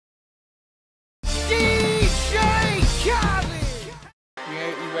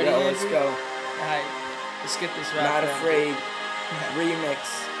Let's get this rap. Not done. Afraid remix.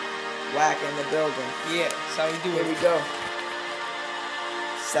 Whack in the building. Yeah, that's how we do Here it. we go.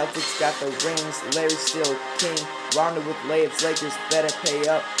 Celtics got the rings. Larry still king. Rounded with layups. Lakers better pay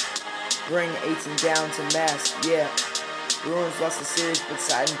up. Bring 18 down to Mass. Yeah. Bruins lost the series, but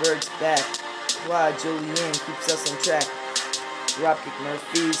Seidenberg's back. Claude Julien keeps us on track. Dropkick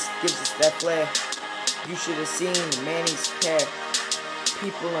Murphys gives us that flair. You should have seen Manny's hair.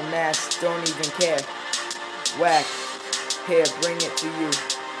 People en masse don't even care. Whack, here, bring it to you.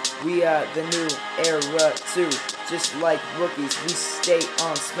 We are the new era too. Just like rookies, we stay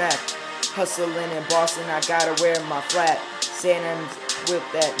on smack. Hustling in Boston, I gotta wear my flat. San M's with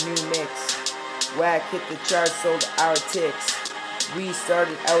that new mix. Whack hit the charts, sold our ticks. We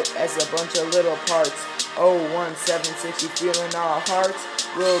started out as a bunch of little parts. 01760, feeling our hearts.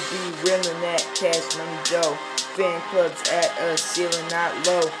 We'll be reeling that cash money dough. Fan clubs at a ceiling not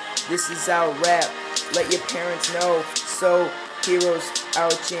low. This is our rap, let your parents know. So, heroes,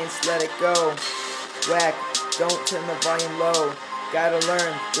 our chance, let it go. Whack, don't turn the volume low. Gotta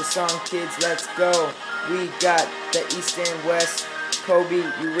learn the song, kids, let's go. We got the East and West. Kobe,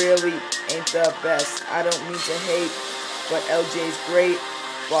 you really ain't the best. I don't mean to hate, but LJ's great.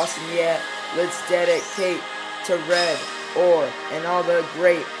 Boston, yeah, let's dedicate to Red, Or, and all the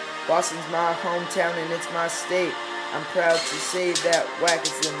great. Boston's my hometown and it's my state. I'm proud to say that Whack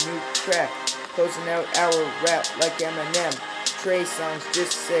is the new crack. Closing out our rap like Eminem. Trey songs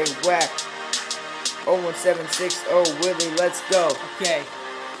just say Whack. 01760 Willy, let's go. Okay,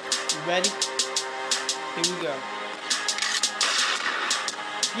 you ready? Here we go.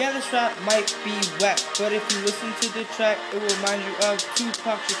 Yeah, this rap might be whack, but if you listen to the track, it will remind you of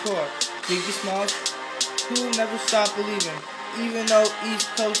Tupac Shakur, Biggie Smalls, who never stopped believing, even though East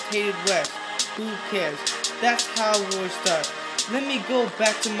Coast hated West. Who cares? That's how wars start. Let me go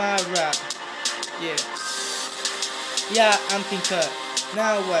back to my rap. Yeah, I'm King Tut.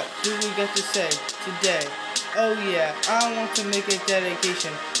 Now what do we got to say today? Oh yeah, I want to make a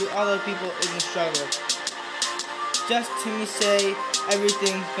dedication to all the people in the struggle. Just to me say,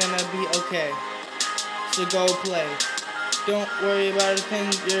 everything's gonna be okay. So go play. Don't worry about a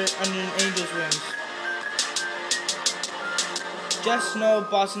thing, you're under an angel's wings. Just know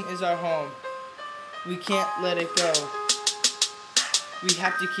Boston is our home. We can't let it go. We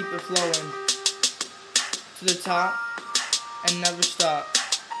have to keep it flowing to the top and never stop.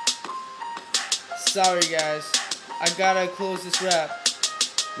 Sorry guys, I gotta close this rap.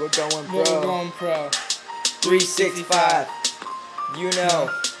 We're going pro. We're going pro. 365. You know.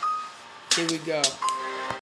 Here we go.